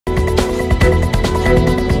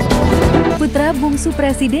Putra bungsu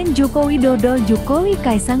Presiden Joko Widodo, Jokowi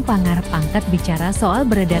Kaesang Pangarep angkat bicara soal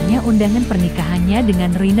beredarnya undangan pernikahannya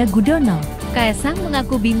dengan Erina Gudono. Kaesang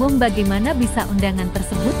mengaku bingung bagaimana bisa undangan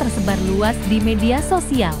tersebut tersebar luas di media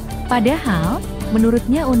sosial. Padahal,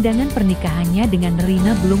 menurutnya undangan pernikahannya dengan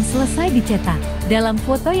Erina belum selesai dicetak. Dalam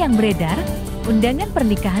foto yang beredar, undangan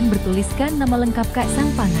pernikahan bertuliskan nama lengkap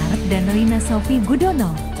Kaesang Pangarep dan Erina Sofia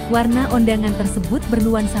Gudono. Warna undangan tersebut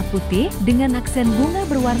bernuansa putih dengan aksen bunga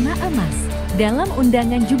berwarna emas. Dalam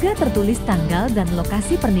undangan juga tertulis tanggal dan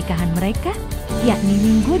lokasi pernikahan mereka, yakni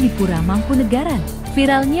Minggu di Pura Mangkunegaran.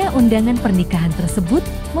 Viralnya undangan pernikahan tersebut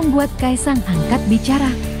membuat Kaesang angkat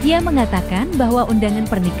bicara. Ia mengatakan bahwa undangan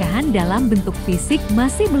pernikahan dalam bentuk fisik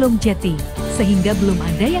masih belum jadi, sehingga belum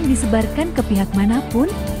ada yang disebarkan ke pihak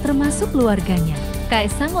manapun, termasuk keluarganya.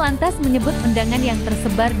 Kaesang lantas menyebut undangan yang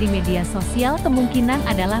tersebar di media sosial kemungkinan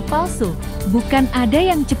adalah palsu, bukan ada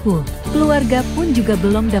yang cepu. Keluarga pun juga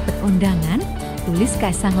belum dapat undangan, tulis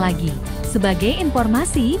Kaesang lagi. Sebagai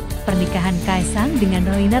informasi, pernikahan Kaesang dengan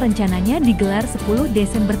Erina rencananya digelar 10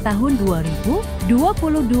 Desember tahun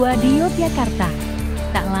 2022 di Yogyakarta.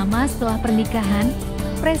 Tak lama setelah pernikahan,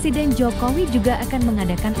 Presiden Jokowi juga akan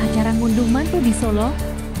mengadakan acara ngunduh mantu di Solo,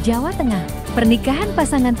 Jawa Tengah. Pernikahan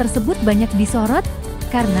pasangan tersebut banyak disorot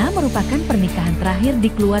karena merupakan pernikahan terakhir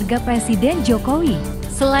di keluarga Presiden Jokowi.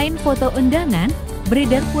 Selain foto undangan,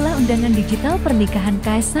 beredar pula undangan digital pernikahan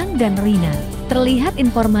Kaesang dan Erina. Terlihat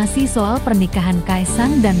informasi soal pernikahan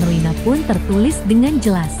Kaesang dan Erina pun tertulis dengan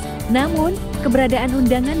jelas. Namun, keberadaan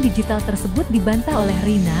undangan digital tersebut dibantah oleh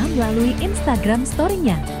Erina melalui Instagram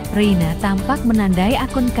story-nya. Erina tampak menandai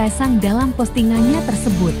akun Kaesang dalam postingannya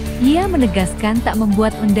tersebut. Ia menegaskan tak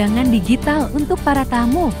membuat undangan digital untuk para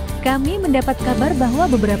tamu. Kami mendapat kabar bahwa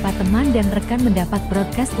beberapa teman dan rekan mendapat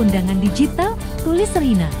broadcast undangan digital, tulis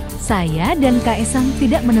Erina. Saya dan Kaesang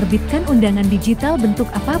tidak menerbitkan undangan digital bentuk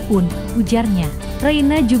apapun, ujarnya.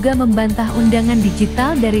 Erina juga membantah undangan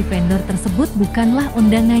digital dari vendor tersebut bukanlah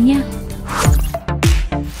undangannya.